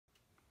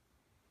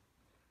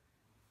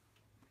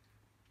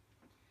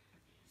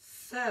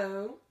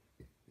So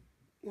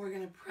we're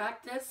gonna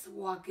practice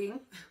walking.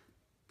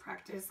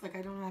 Practice like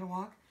I don't know how to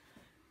walk,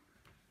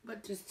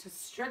 but just to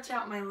stretch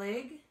out my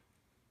leg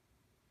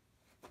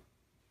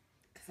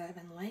because I've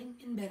been laying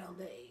in bed all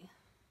day.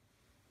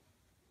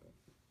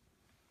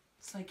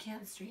 So I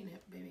can't straighten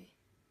it, baby.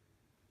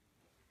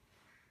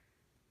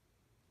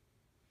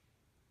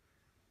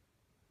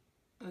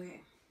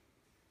 Okay.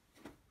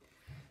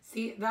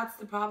 See, that's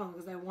the problem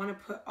because I want to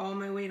put all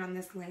my weight on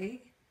this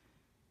leg,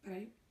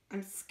 but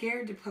I'm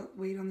scared to put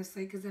weight on this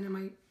leg because then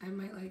I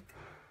might like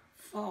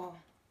fall.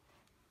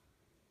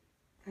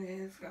 Okay,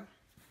 let's go.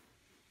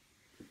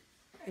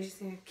 I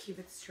just need to keep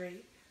it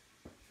straight.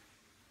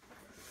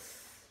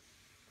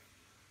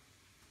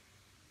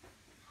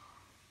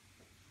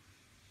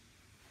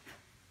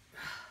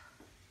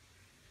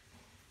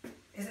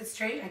 Is it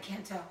straight? I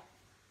can't tell.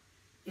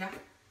 Yeah?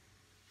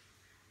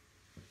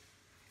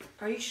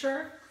 Are you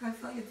sure? I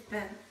feel like it's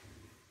bent.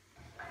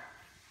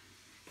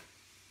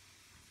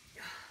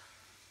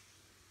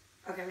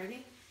 Okay,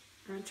 ready?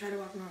 I'm gonna try to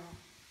walk normal.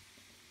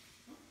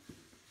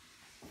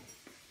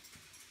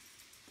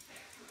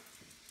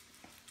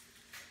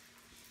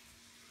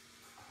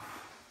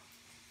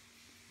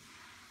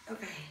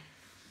 Okay.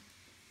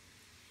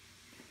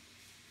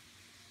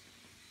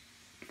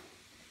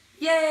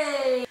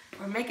 Yay!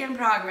 We're making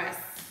progress.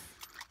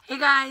 Hey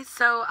guys,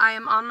 so I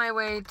am on my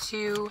way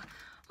to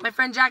my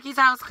friend Jackie's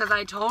house because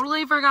I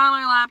totally forgot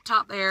my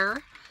laptop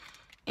there.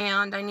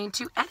 And I need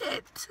to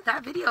edit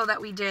that video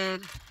that we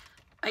did.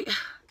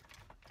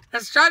 The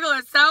struggle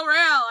is so real.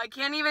 I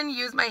can't even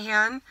use my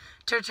hand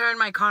to turn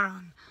my car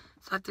on.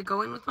 So I have to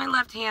go in with my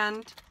left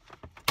hand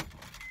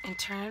and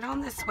turn it on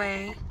this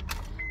way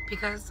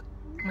because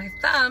my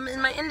thumb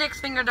and my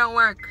index finger don't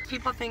work.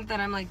 People think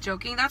that I'm like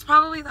joking. That's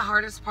probably the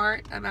hardest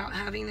part about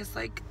having this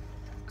like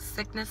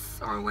sickness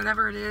or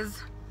whatever it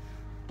is,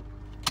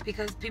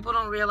 because people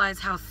don't realize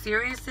how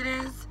serious it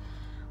is,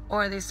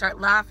 or they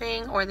start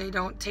laughing, or they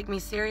don't take me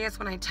serious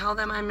when I tell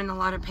them I'm in a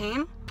lot of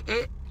pain.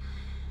 It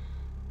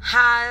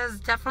has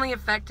definitely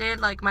affected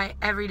like my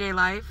everyday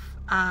life.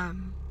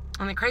 And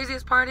the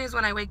craziest part is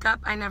when I wake up,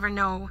 I never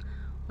know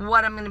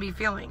what I'm gonna be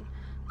feeling.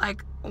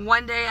 Like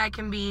one day I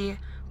can be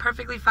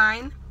perfectly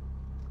fine,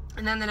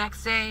 and then the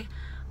next day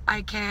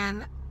I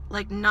can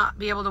like not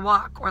be able to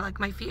walk, or like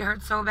my feet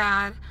hurt so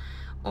bad,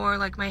 or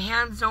like my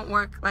hands don't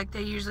work like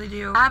they usually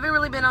do. I haven't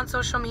really been on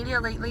social media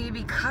lately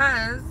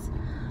because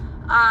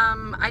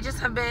I just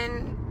have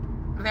been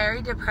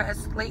very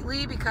depressed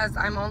lately because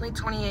I'm only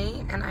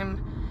 28 and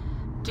I'm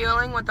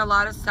dealing with a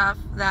lot of stuff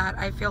that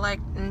I feel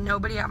like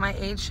nobody at my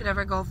age should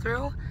ever go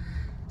through.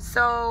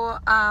 So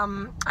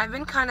I've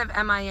been kind of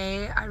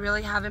MIA. I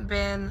really haven't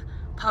been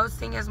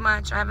posting as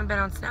much. I haven't been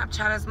on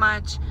Snapchat as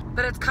much,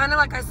 but it's kind of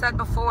like I said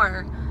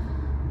before,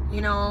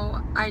 you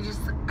know, I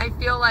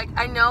feel like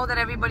I know that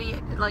everybody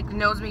like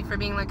knows me for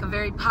being like a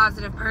very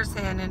positive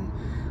person and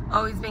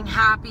always being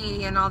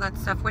happy and all that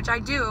stuff, which I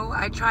do.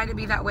 I try to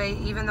be that way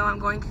even though I'm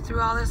going through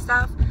all this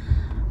stuff,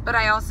 but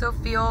I also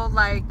feel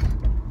like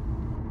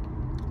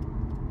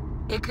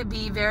it could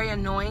be very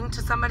annoying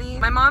to somebody.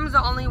 My mom's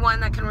the only one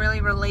that can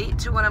really relate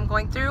to what I'm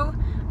going through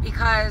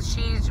because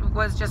she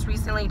was just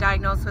recently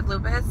diagnosed with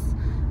lupus,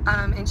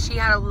 and she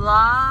had a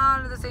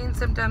lot of the same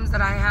symptoms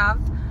that I have,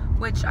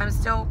 which I'm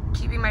still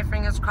keeping my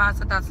fingers crossed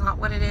that that's not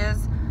what it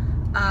is,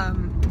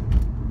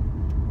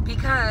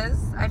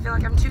 because I feel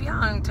like I'm too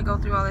young to go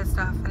through all this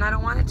stuff, and I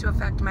don't want it to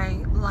affect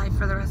my life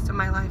for the rest of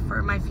my life,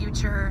 or my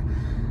future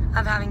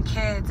of having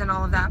kids and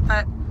all of that.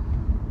 But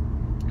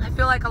I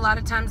feel like a lot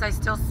of times I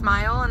still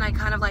smile and I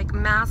kind of like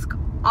mask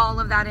all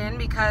of that in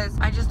because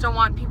I just don't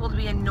want people to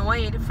be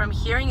annoyed from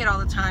hearing it all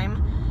the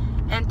time.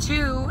 And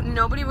two,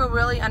 nobody will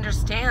really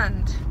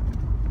understand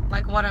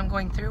like what I'm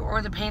going through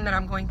or the pain that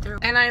I'm going through.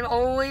 And I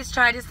always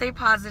try to stay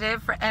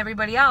positive for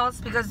everybody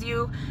else because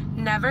you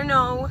never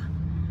know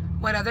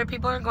what other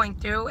people are going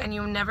through and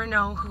you never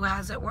know who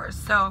has it worse.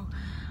 So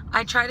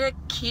I try to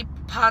keep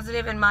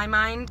positive in my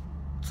mind.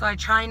 So I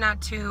try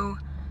not to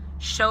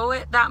show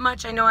it that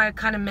much. I know I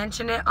kind of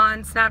mentioned it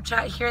on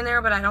Snapchat here and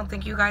there, but I don't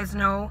think you guys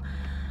know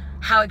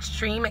how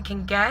extreme it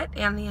can get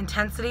and the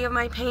intensity of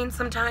my pain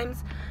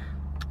sometimes.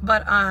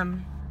 But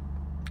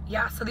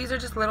yeah, so these are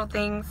just little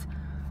things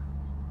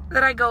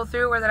that I go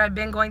through or that I've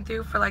been going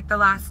through for like the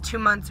last 2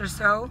 months or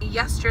so.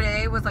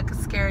 Yesterday was like a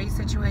scary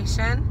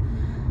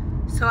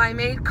situation. So I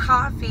made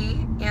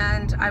coffee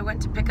and I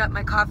went to pick up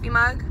my coffee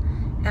mug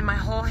and my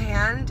whole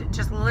hand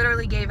just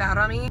literally gave out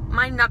on me.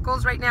 My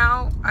knuckles right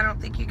now, I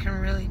don't think you can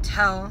really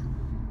tell,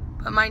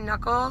 but my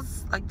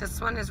knuckles, like this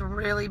one is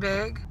really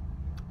big.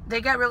 They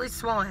get really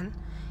swollen.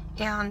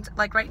 And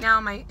like right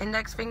now, my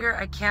index finger,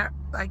 I can't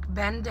like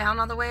bend down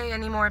all the way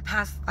anymore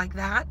past like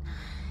that.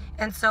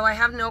 And so I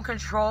have no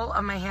control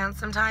of my hands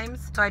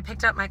sometimes. So I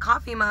picked up my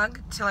coffee mug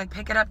to like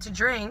pick it up to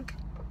drink,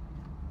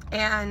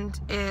 and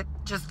it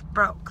just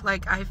broke.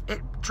 Like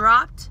it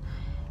dropped,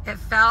 it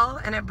fell,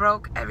 and it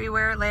broke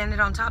everywhere, landed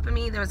on top of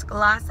me. There was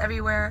glass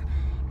everywhere,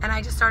 and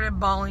I just started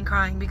bawling,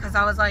 crying, because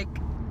I was like,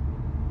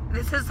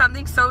 this is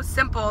something so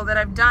simple that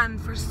I've done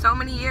for so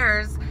many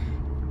years,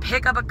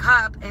 pick up a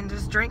cup and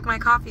just drink my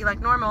coffee like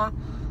normal.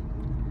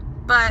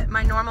 But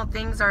my normal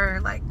things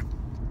are like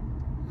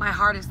my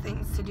hardest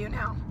things to do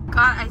now.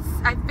 God,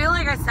 I feel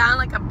like I sound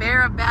like a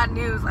bearer of bad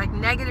news, like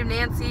Negative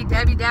Nancy,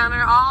 Debbie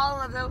Downer,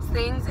 all of those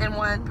things in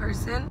one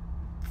person.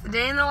 It's a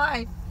day in the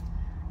life.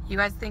 You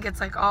guys think it's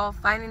like all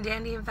fine and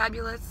dandy and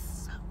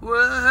fabulous?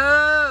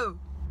 Whoa!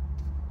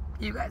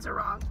 You guys are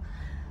wrong.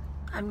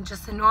 I'm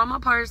just a normal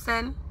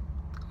person.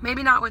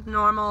 Maybe not with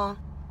normal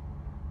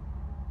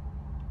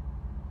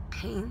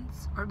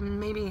pains, or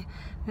maybe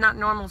not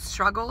normal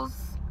struggles.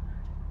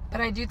 But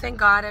I do thank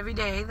God every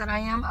day that I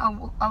am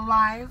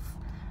alive,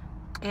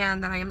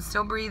 and that I am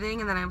still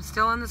breathing, and that I'm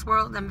still in this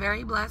world. I'm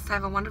very blessed. I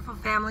have a wonderful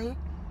family.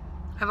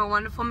 I have a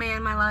wonderful man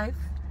in my life.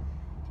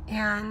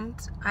 And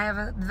I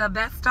have the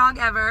best dog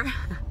ever.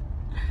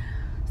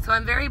 So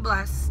I'm very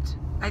blessed.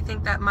 I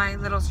think that my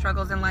little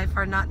struggles in life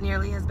are not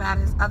nearly as bad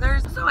as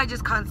others. So I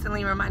just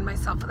constantly remind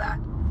myself of that.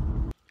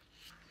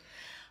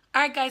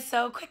 Alright guys,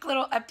 so quick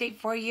little update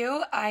for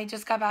you. I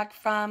just got back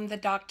from the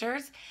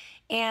doctors,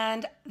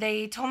 and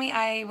they told me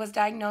I was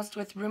diagnosed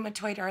with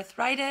rheumatoid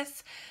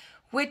arthritis,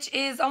 which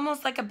is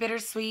almost like a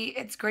bittersweet.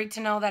 It's great to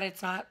know that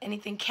it's not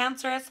anything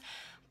cancerous,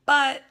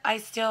 but I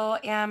still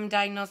am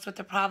diagnosed with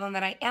the problem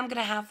that I am going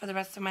to have for the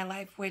rest of my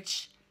life,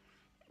 which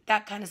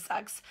that kind of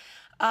sucks.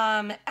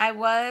 I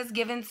was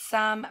given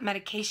some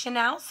medication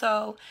now,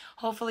 so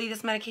hopefully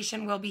this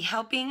medication will be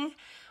helping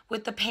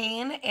with the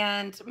pain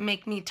and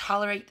make me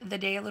tolerate the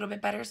day a little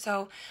bit better.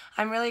 So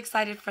I'm really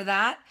excited for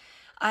that.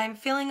 I'm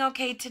feeling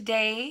okay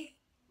today,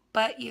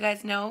 but you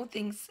guys know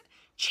things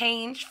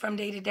change from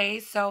day to day.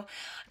 So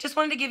just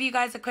wanted to give you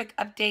guys a quick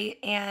update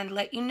and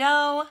let you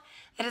know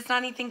that it's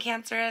not anything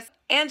cancerous.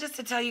 And just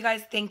to tell you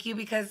guys thank you,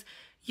 because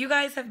you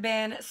guys have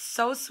been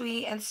so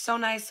sweet and so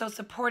nice, so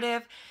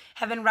supportive,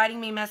 have been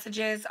writing me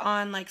messages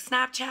on like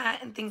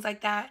Snapchat and things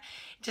like that,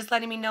 just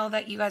letting me know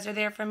that you guys are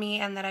there for me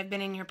and that I've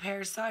been in your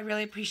prayers. So I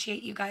really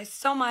appreciate you guys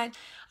so much.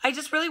 I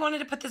just really wanted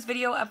to put this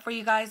video up for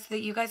you guys so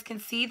that you guys can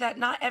see that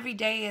not every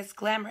day is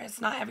glamorous.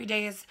 Not every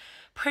day is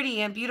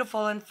pretty and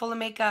beautiful and full of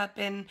makeup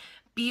and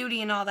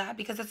beauty and all that,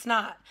 because it's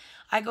not.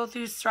 I go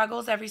through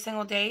struggles every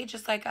single day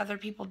just like other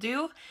people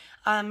do.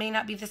 May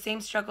not be the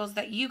same struggles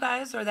that you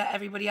guys or that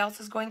everybody else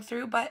is going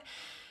through, but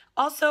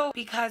also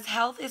because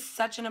health is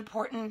such an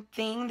important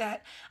thing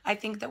that I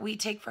think that we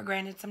take for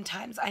granted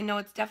sometimes. I know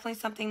it's definitely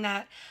something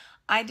that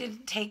I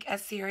didn't take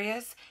as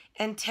serious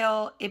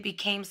until it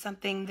became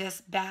something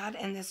this bad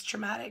and this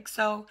traumatic.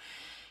 So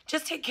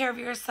just take care of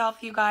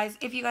yourself, you guys.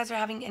 If you guys are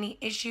having any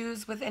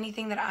issues with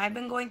anything that I've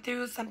been going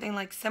through, something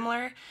like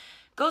similar,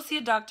 go see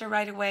a doctor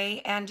right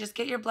away and just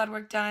get your blood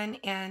work done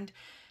and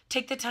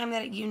take the time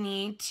that you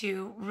need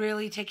to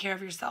really take care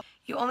of yourself.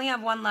 You only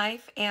have one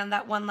life, and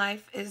that one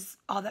life is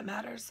all that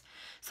matters.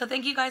 So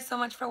thank you guys so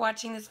much for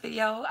watching this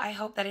video. I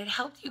hope that it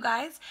helped you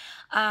guys.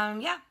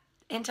 Yeah,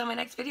 until my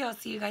next video, I'll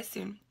see you guys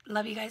soon.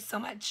 Love you guys so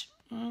much.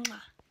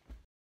 Mwah.